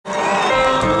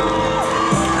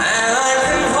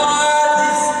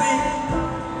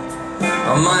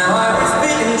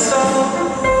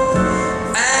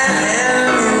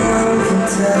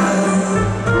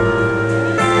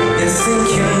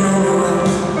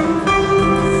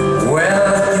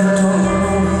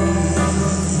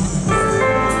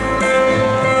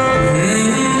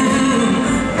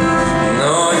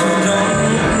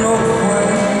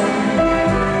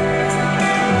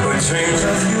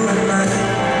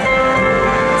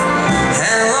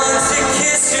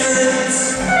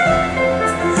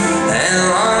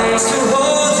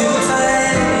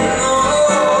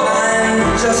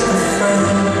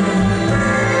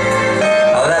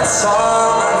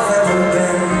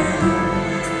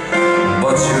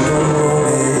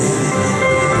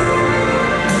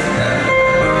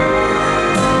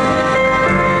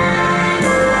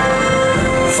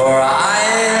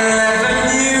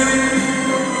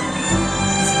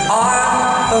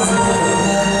was never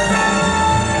there.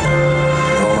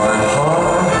 Though my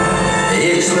heart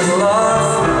aches with love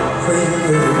for you.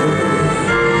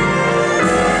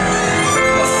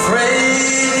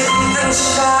 Afraid and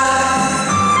shy,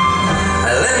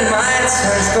 I let my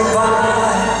turns go by.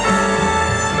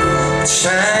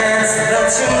 Chance that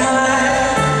you might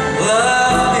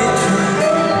love me true.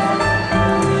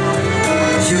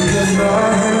 You give your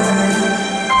hand to me,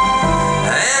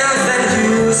 and then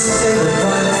you say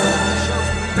goodbye.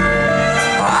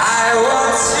 I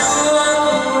watch you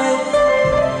walk away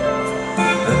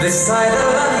beside a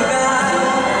lucky guy.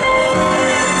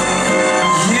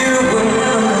 You will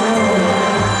never know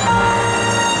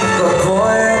the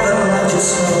boy that loved you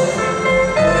so,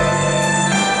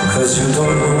 'cause you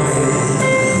don't know me.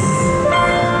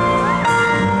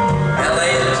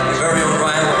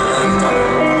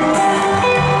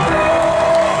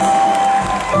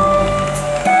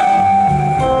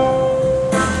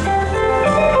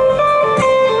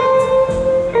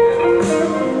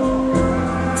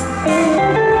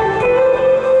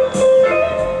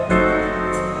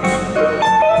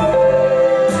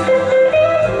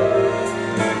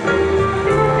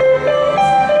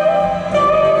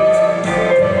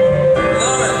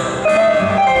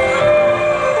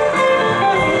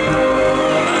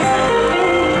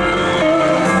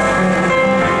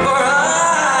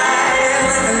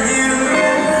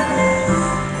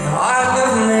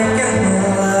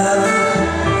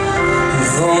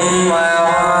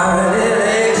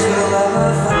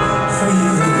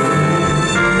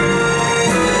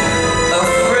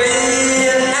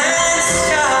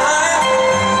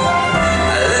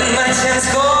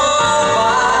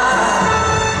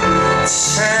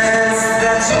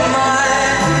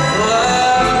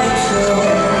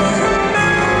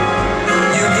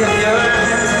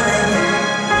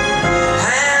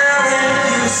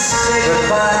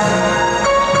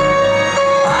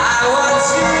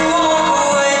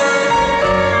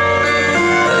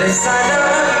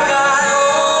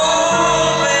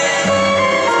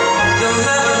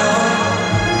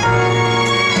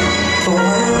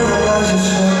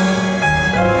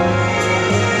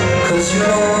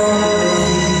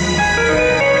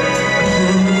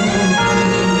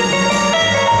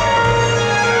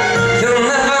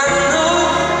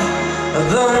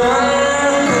 The one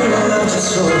who loved you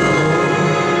so.